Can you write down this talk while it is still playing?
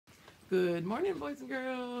Good morning, boys and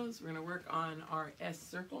girls. We're going to work on our S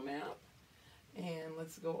circle map. And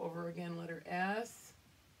let's go over again letter S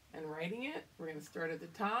and writing it. We're going to start at the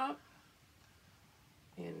top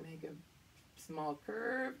and make a small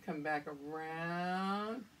curve, come back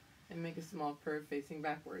around, and make a small curve facing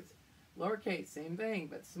backwards. Lowercase, same thing,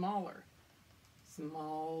 but smaller.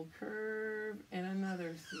 Small curve and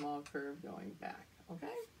another small curve going back, okay?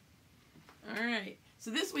 All right. So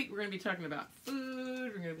this week we're going to be talking about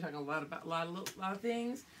food. We're going to be talking a lot of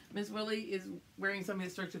things. Miss Willie is wearing something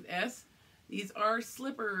that starts with S. These are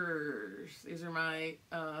slippers. These are my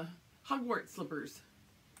Hogwarts slippers.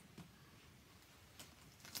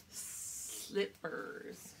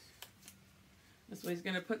 Slippers. Miss Willie's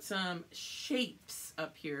going to put some shapes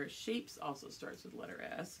up here. Shapes also starts with letter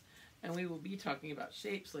S. And we will be talking about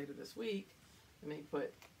shapes later this week. Let me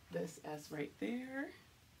put this S right there.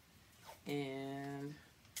 And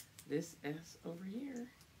this S over here.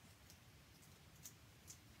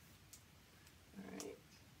 All right.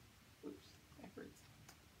 Oops, backwards.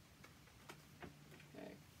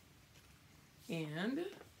 Okay. And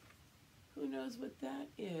who knows what that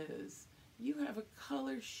is? You have a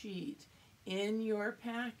color sheet in your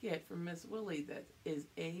packet from Miss Willie that is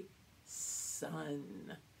a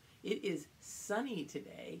sun. It is sunny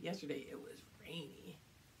today. Yesterday it was rainy.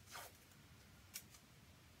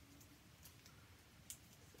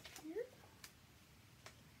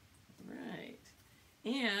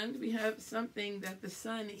 And we have something that the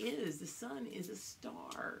sun is. The sun is a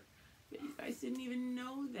star. You guys didn't even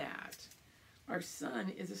know that. Our sun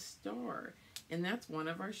is a star. And that's one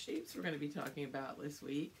of our shapes we're going to be talking about this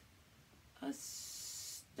week. A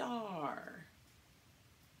star.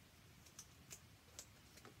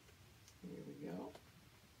 Here we go.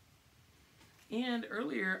 And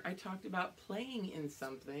earlier I talked about playing in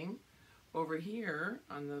something over here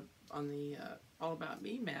on the All About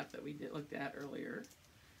Me map that we looked at earlier.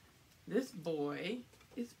 This boy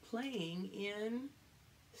is playing in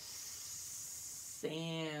sand.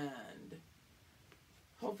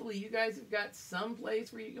 Hopefully you guys have got some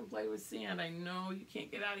place where you can play with sand. I know you can't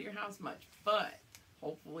get out of your house much, but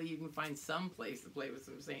hopefully you can find some place to play with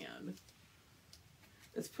some sand.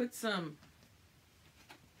 Let's put some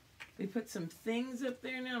things up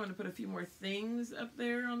there now. I'm going to put a few more things up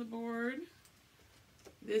there on the board.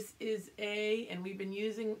 This is and we've been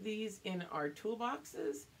using these in our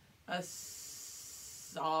toolboxes, a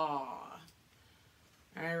saw.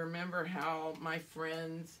 I remember how my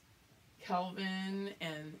friends Kelvin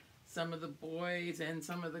and some of the boys and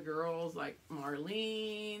some of the girls like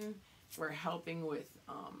Marlene were helping with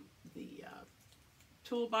the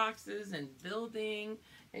toolboxes and building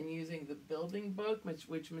and using the building book,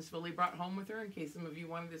 which Miss Willie brought home with her in case some of you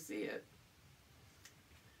wanted to see it.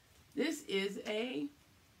 This is a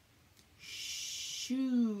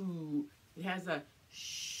shoe. It has a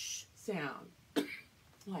sh sound,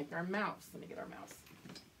 like our mouse. Let me get our mouse.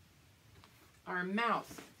 Our mouse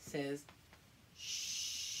says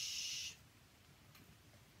shh.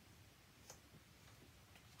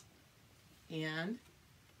 And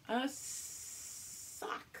a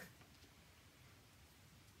sock.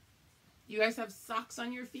 You guys have socks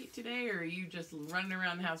on your feet today, or are you just running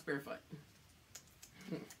around the house barefoot?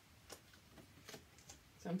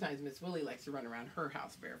 Sometimes Miss Willie likes to run around her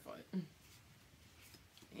house barefoot.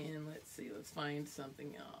 And let's see, let's find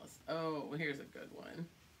something else. Oh, here's a good one.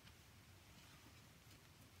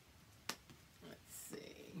 Let's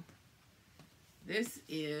see. This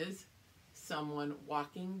is someone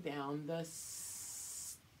walking down the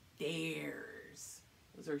stairs.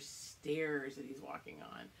 Those are stairs that he's walking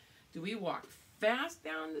on. Do we walk fast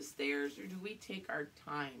down the stairs, or do we take our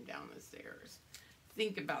time down the stairs?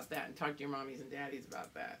 Think about that and talk to your mommies and daddies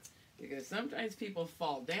about that. Because sometimes people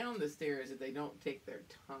fall down the stairs if they don't take their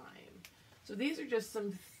time. So these are just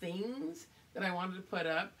some things that I wanted to put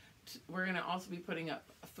up. We're going to also be putting up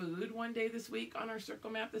food one day this week on our circle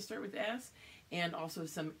map that start with S, and also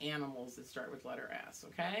some animals that start with letter S,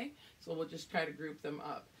 okay? So we'll just try to group them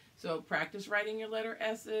up. So practice writing your letter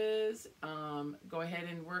S's. Go ahead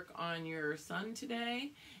and work on your sun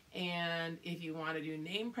today. And if you want to do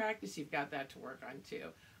name practice, you've got that to work on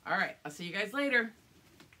too. All right, I'll see you guys later.